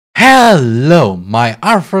Hello, my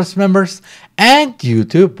R1st members and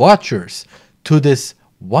YouTube watchers, to this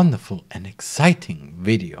wonderful and exciting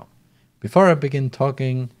video. Before I begin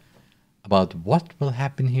talking about what will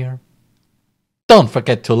happen here, don't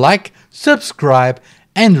forget to like, subscribe,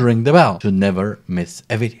 and ring the bell to never miss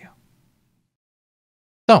a video.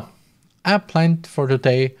 So, I planned for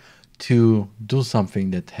today to do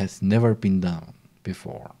something that has never been done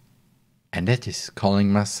before, and that is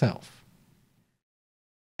calling myself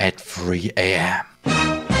at 3 a.m.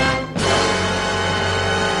 I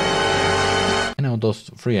know those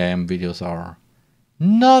 3 a.m. videos are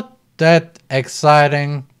not that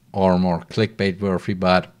exciting or more clickbait worthy,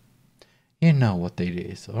 but you know what it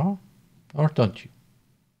is, or don't you?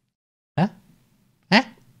 Huh? Huh?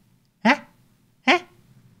 Huh? Huh?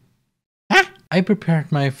 Huh? I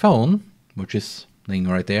prepared my phone, which is laying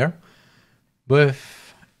right there,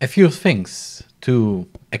 with a few things to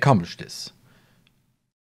accomplish this.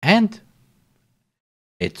 And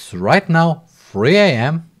it's right now 3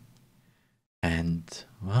 a.m. and,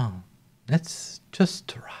 well, let's just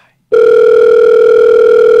try.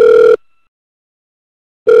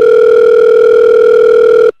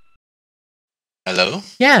 Hello?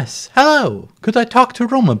 Yes, hello. Could I talk to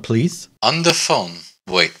Roman, please? On the phone.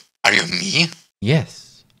 Wait, are you me?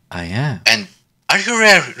 Yes, I am. And are you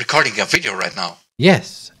recording a video right now?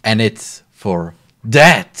 Yes, and it's for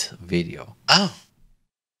that video. Oh.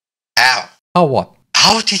 How? How what?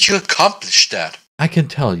 How did you accomplish that? I can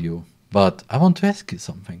tell you, but I want to ask you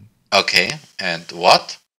something. Okay, and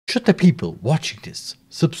what? Should the people watching this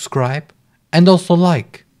subscribe and also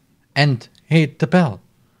like and hit the bell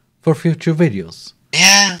for future videos?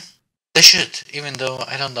 Yeah, they should, even though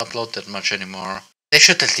I don't upload that much anymore. They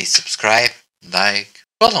should at least subscribe, like,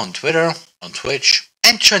 follow on Twitter, on Twitch,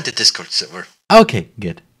 and join the Discord server. Okay,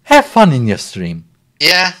 good. Have fun in your stream.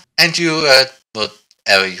 Yeah, and you,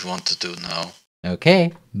 whatever you want to do now.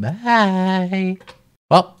 Okay, bye.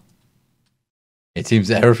 Well, it seems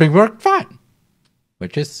everything worked fine,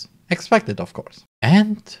 which is expected, of course.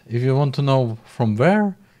 And if you want to know from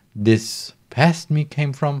where this past me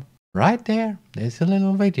came from, right there's a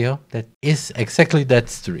little video that is exactly that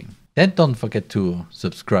stream. Then don't forget to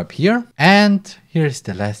subscribe here. And here's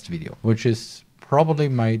the last video, which is probably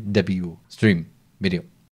my debut stream video.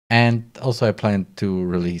 And also I plan to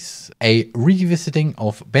release a revisiting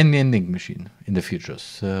of Ben the Ending Machine in the future.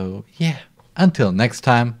 So yeah, until next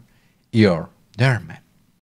time, you're there, man.